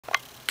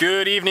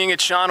Good evening,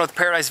 it's Sean with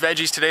Paradise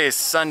Veggies. Today is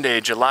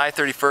Sunday, July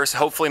 31st.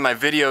 Hopefully my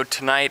video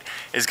tonight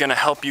is gonna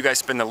help you guys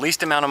spend the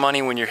least amount of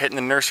money when you're hitting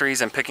the nurseries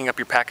and picking up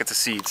your packets of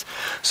seeds.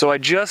 So I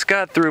just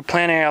got through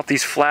planting out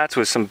these flats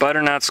with some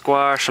butternut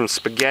squash, some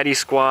spaghetti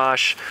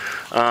squash,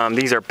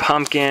 these are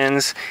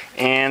pumpkins,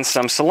 and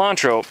some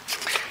cilantro.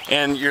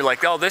 And you're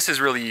like, oh, this is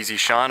really easy,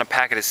 Sean. A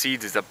packet of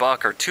seeds is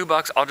 $1 or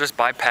 $2. I'll just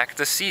buy packets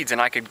of seeds and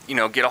I could,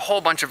 get a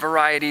whole bunch of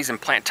varieties and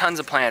plant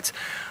tons of plants.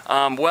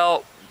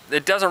 Well,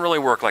 it doesn't really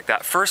work like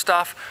that. First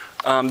off,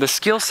 the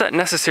skill set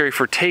necessary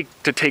to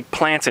take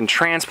plants and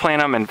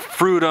transplant them and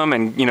fruit them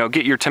and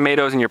get your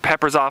tomatoes and your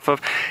peppers off of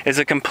is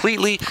a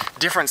completely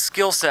different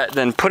skill set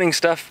than putting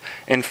stuff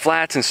in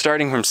flats and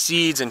starting from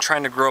seeds and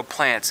trying to grow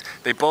plants.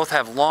 They both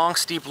have long,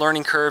 steep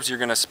learning curves. You're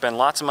gonna spend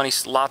lots of money,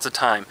 lots of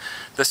time.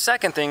 The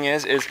second thing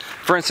is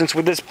for instance,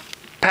 with this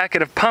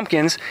packet of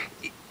pumpkins,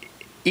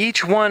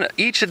 each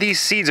of these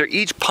seeds or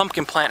each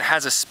pumpkin plant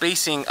has a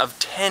spacing of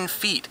 10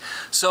 feet.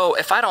 So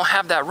if I don't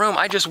have that room,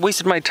 I just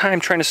wasted my time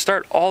trying to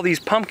start all these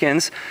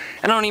pumpkins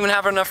and I don't even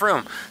have enough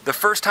room. The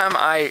first time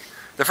I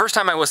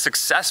was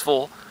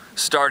successful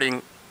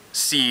starting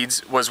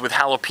seeds was with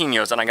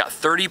jalapenos, and I got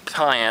 30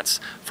 plants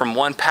from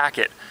one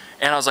packet.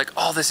 And I was like,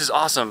 oh, this is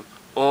awesome.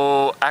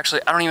 Oh,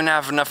 actually, I don't even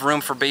have enough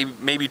room for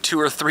maybe 2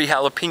 or 3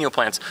 jalapeno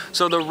plants.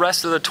 So the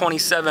rest of the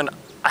 27,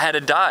 I had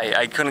to die.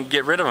 I couldn't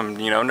get rid of them.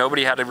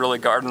 Nobody had to really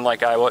garden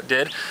like I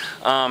did.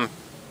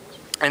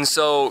 And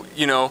so,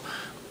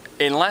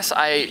 unless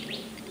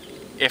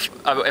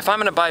if I'm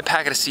gonna buy a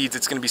packet of seeds,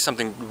 it's gonna be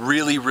something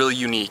really, really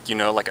unique,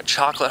 like a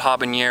chocolate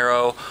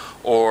habanero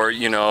or,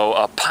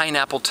 a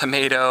pineapple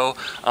tomato.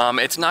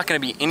 It's not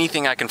gonna be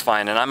anything I can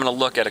find, and I'm gonna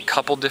look at a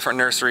couple different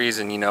nurseries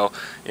and,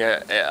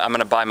 I'm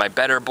gonna buy my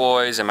Better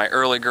Boys and my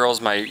Early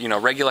Girls, my,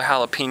 regular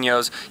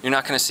jalapenos. You're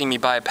not gonna see me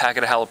buy a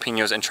packet of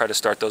jalapenos and try to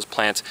start those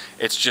plants.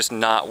 It's just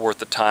not worth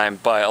the time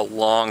by a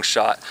long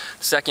shot.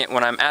 Second,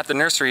 when I'm at the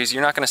nurseries,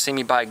 you're not gonna see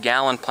me buy a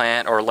gallon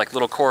plant or like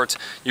little quarts.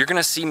 You're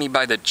gonna see me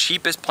buy the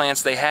cheapest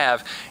plants they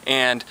have,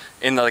 and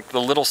in the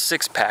little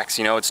 6-packs,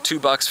 it's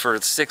 $2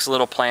 for 6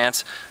 little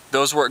plants.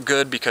 Those work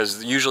good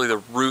because usually the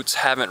roots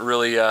haven't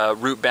really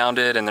root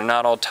bounded and they're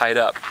not all tied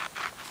up.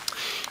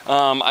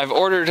 I've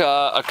ordered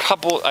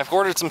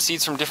some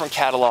seeds from different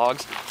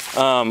catalogs.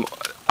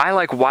 I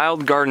like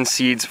Wild Garden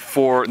Seeds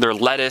for their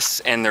lettuce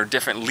and their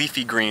different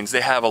leafy greens.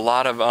 They have a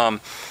lot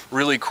of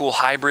really cool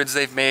hybrids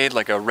they've made,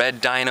 like a red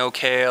dino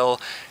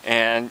kale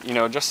and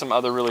just some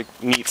other really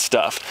neat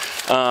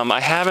stuff.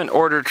 I haven't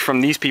ordered from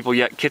these people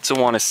yet,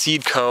 Kitsawana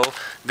Seed Co.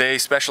 They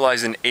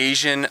specialize in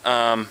Asian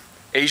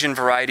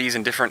varieties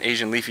and different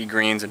Asian leafy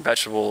greens and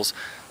vegetables.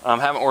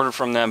 Haven't ordered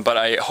from them, but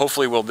I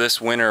hopefully will this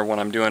winter when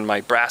I'm doing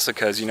my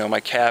brassicas, my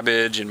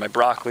cabbage and my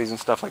broccolis and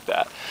stuff like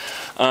that.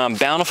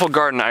 Bountiful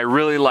Garden I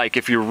really like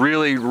if you're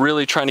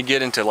really trying to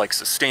get into like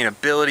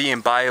sustainability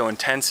and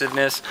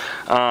biointensiveness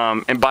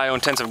and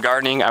biointensive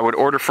gardening. I would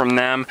order from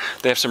them.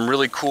 They have some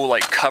really cool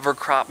like cover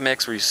crop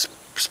mix where you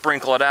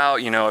sprinkle it out,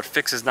 it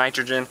fixes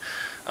nitrogen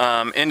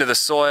into the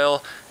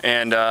soil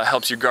and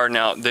helps your garden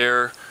out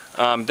there.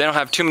 They don't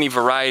have too many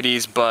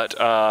varieties, but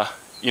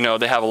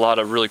they have a lot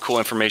of really cool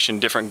information,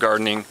 different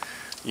gardening,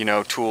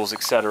 tools,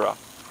 etc.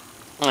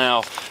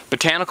 Now,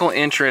 Botanical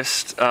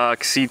Interest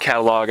seed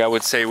catalog, I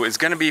would say, is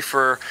going to be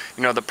for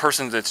the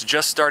person that's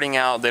just starting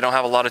out. They don't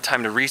have a lot of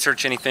time to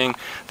research anything.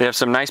 They have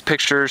some nice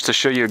pictures to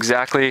show you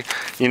exactly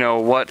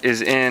what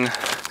is in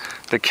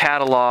the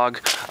catalog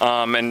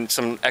and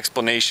some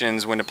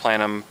explanations when to plant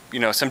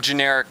them. Some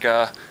generic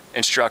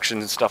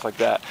instructions and stuff like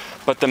that.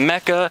 But the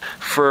mecca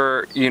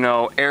for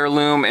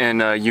heirloom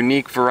and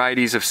unique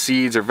varieties of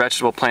seeds or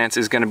vegetable plants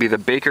is going to be the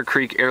Baker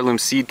Creek Heirloom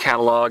Seed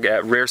Catalog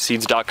at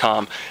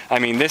rareseeds.com. I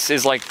mean, this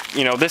is like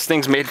this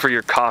thing's made for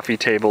your coffee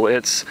table.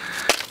 It's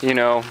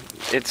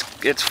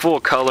it's full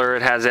color.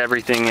 It has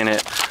everything in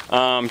it.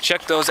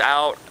 Check those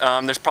out.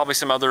 There's probably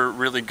some other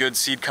really good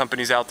seed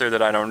companies out there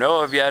that I don't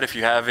know of yet. If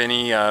you have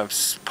any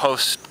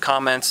post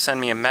comments, send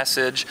me a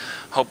message.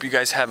 Hope you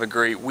guys have a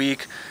great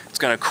week. It's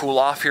gonna cool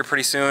off here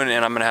pretty soon,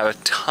 and I'm gonna have a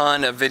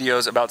ton of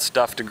videos about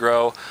stuff to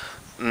grow,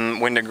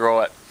 when to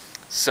grow it.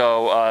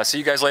 So see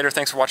you guys later.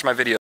 Thanks for watching my video.